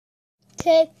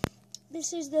Okay,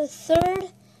 this is the third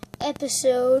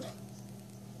episode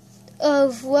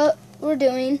of what we're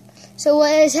doing. So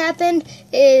what has happened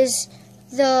is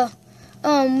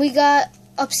we got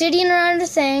obsidian around the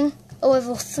thing, a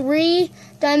level 3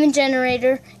 diamond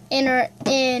generator,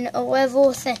 in a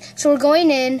level thing. So we're going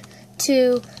in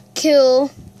to kill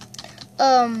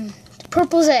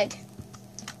Purple's egg.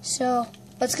 So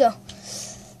let's go.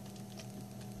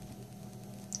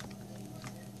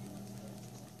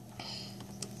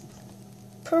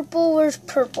 Purple, where's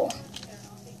Purple?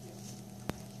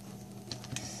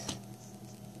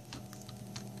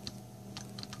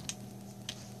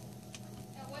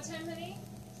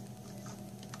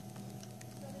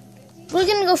 We're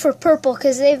gonna go for Purple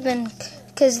because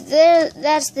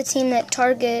that's the team that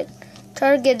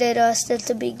targeted us at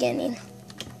the beginning.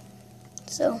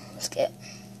 So let's get.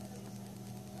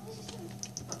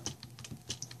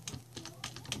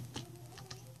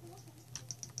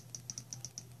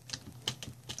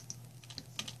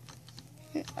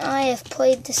 I have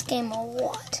played this game a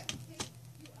lot.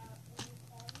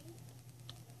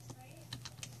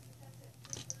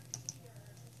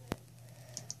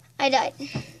 I died.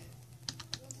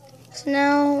 So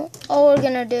now all we're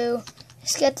gonna do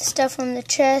is get the stuff from the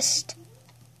chest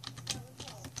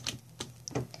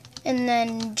and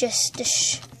then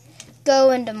just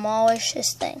go and demolish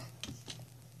this thing.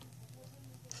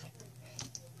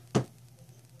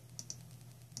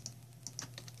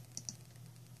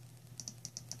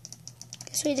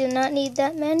 Guess we did not need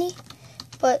that many,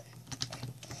 but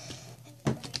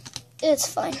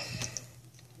it's fine.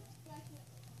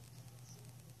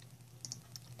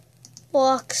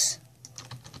 Blocks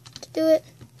to do it.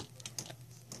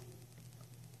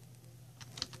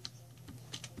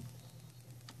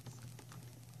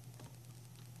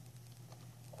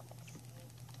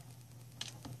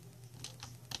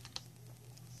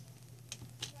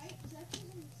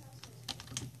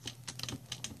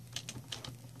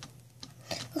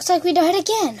 Looks like we died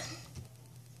again.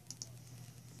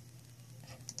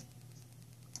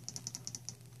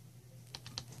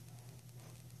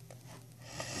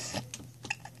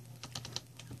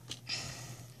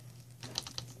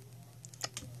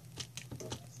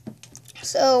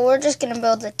 So we're just gonna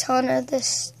build a ton of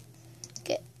this.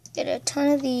 Get a ton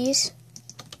of these.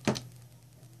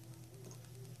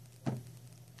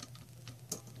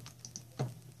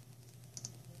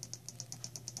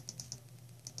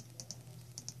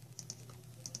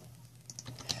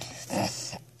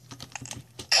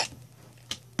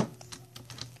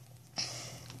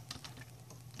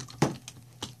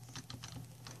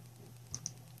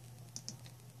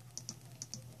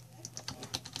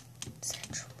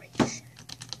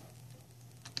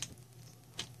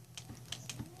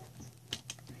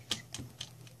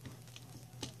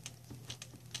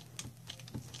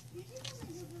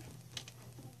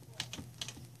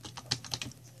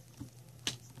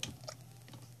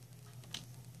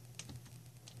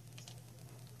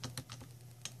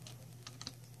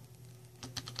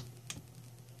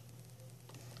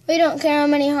 We don't care how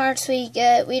many hearts we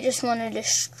get, we just want to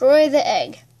destroy the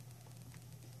egg.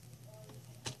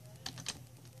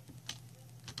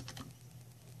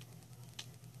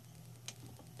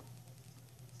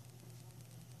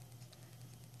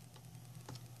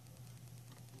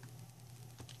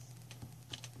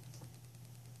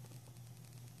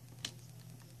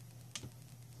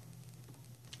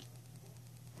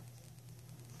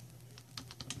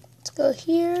 Let's go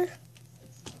here.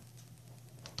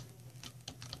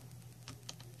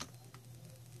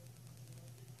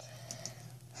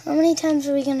 How many times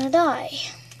are we gonna die?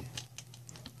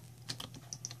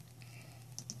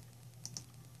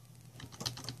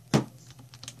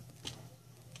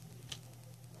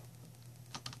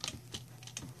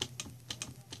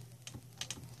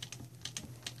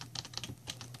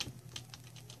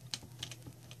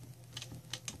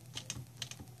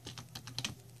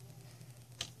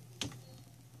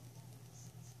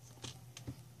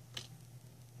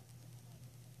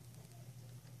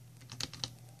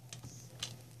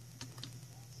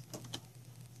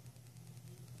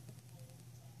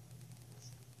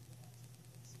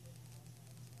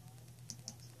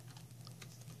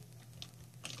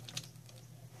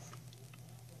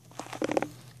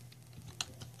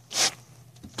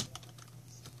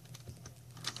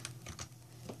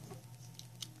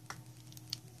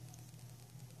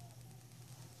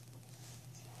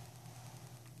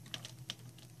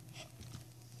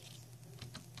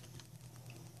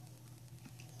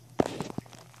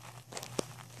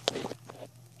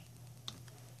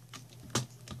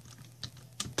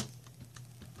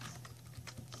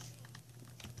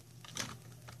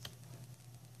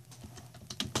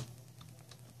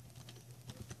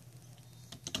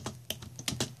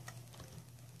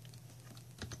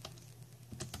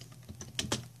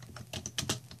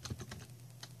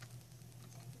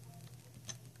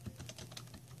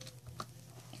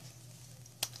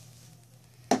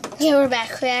 Yeah, we're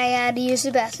back. I had to use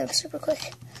the bathroom super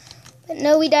quick. But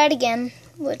no, we died again,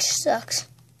 which sucks.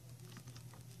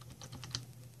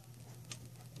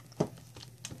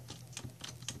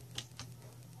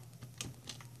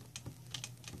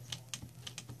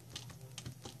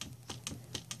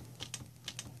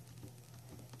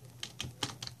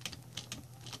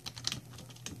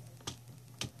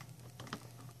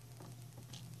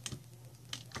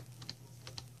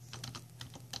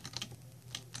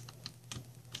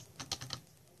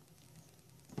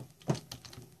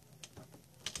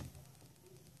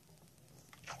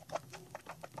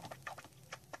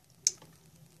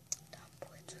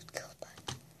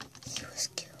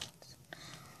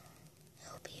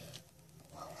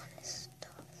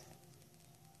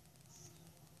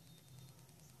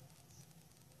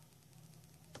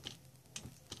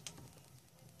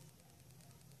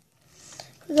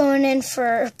 We're going in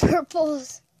for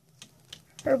purples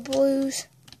or blues.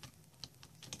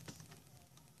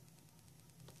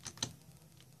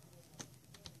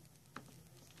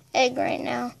 Egg right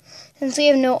now. Since we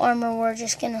have no armor, we're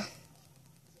just gonna...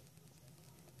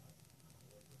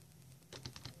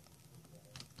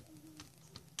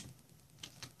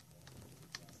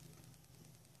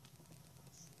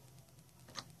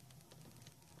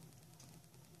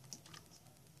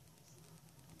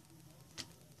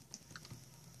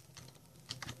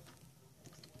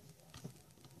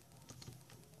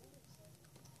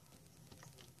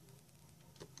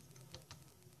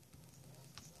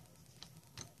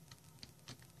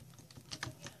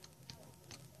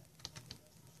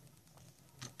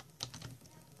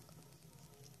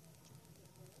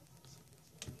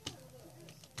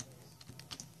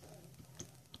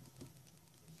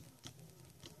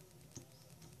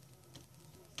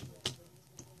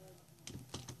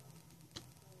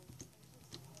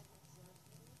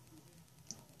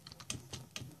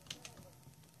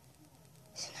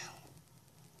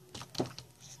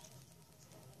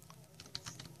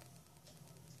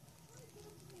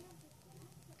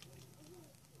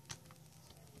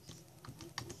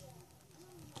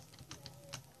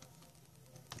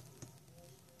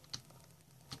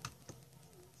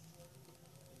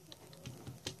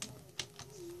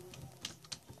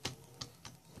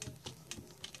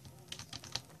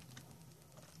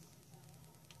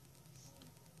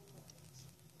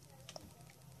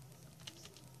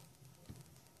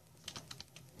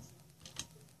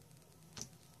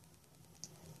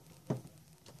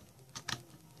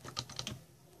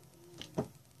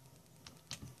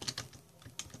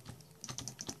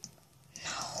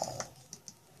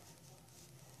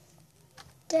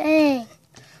 Dang.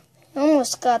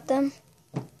 Almost got them.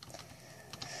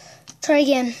 Try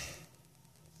again.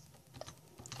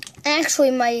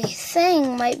 Actually, my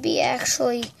thing might be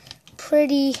actually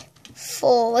pretty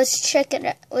full. Let's check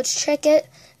it. Let's check it,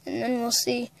 and then we'll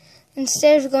see.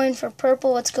 Instead of going for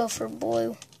purple, let's go for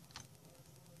blue.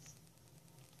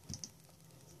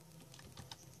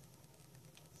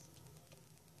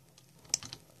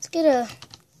 Let's get a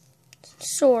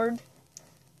sword.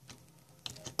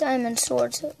 Diamond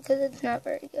sword, because it's not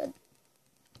very good.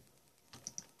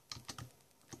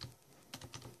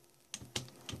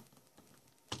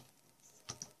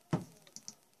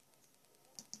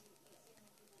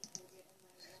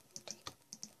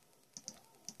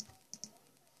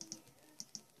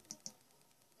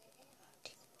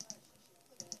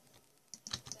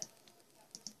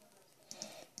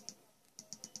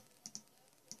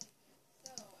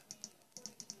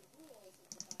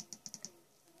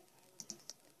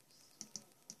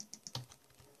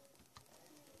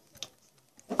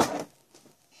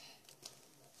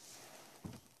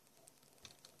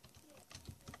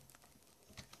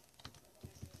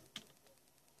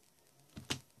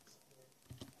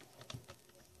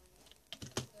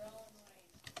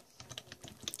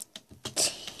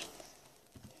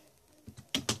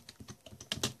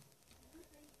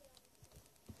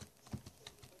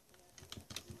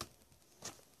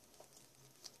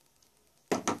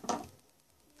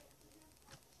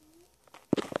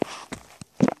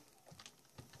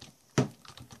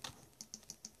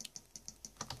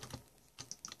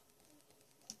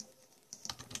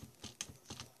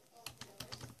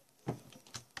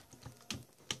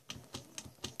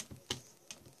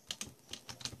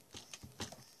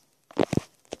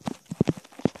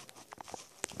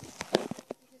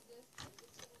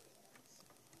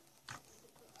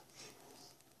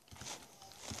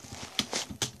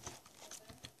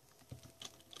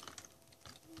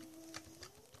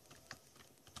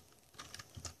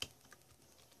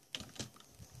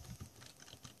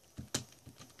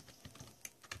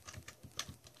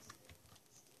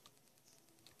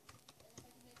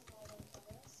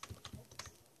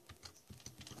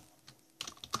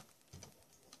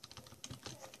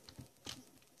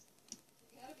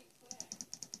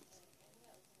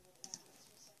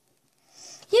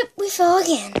 fell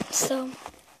again. So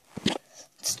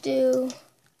let's do.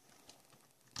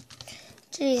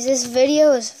 Geez, this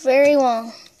video is very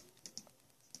long.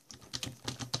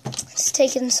 It's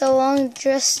taken so long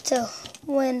just to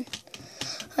win.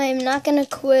 I am not gonna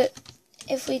quit.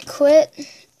 If we quit,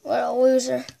 we're a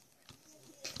loser.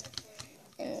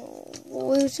 And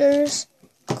losers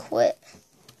quit.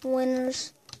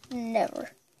 Winners never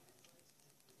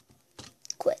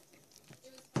quit.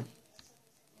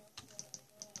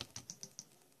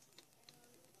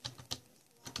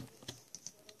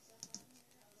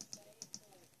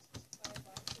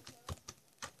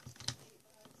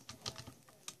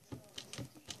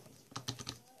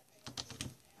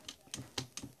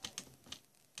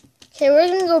 Okay, we're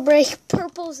gonna go break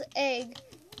Purple's egg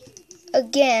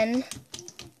again.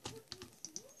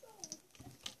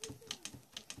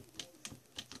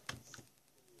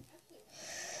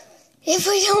 If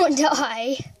we don't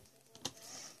die.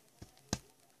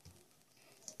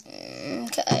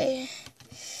 Okay.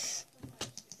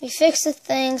 We fixed the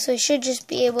thing, so we should just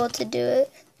be able to do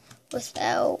it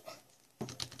without.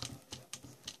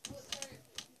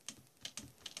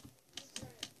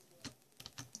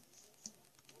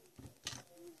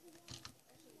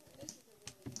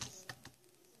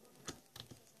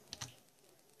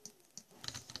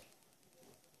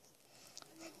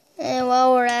 And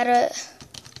while we're at it,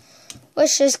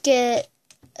 let's just get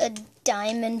a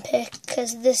diamond pick,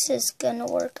 because this is gonna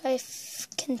work. I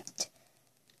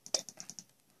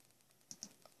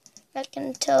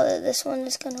can tell that this one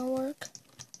is gonna work.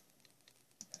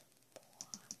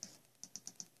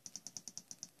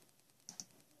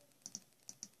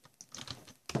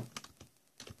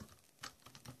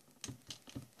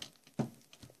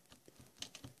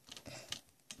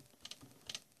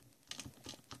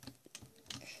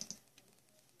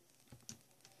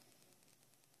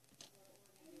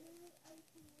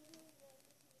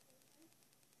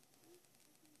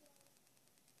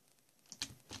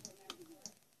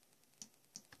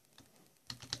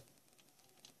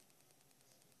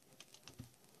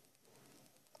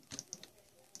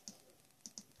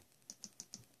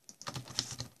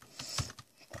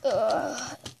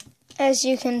 As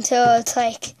you can tell, it's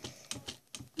like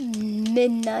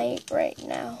midnight right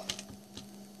now.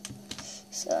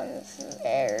 So I'm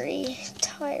very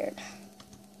tired.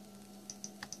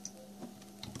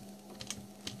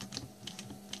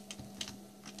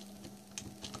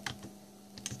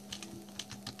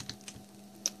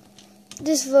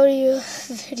 This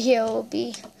video will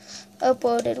be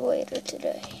uploaded later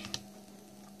today.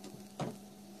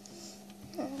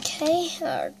 Okay,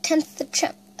 our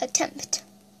 10th attempt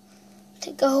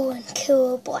to go and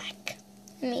kill a black.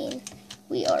 I mean,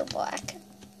 we are black.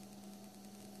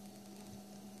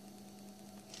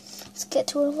 Let's get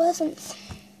to 11th.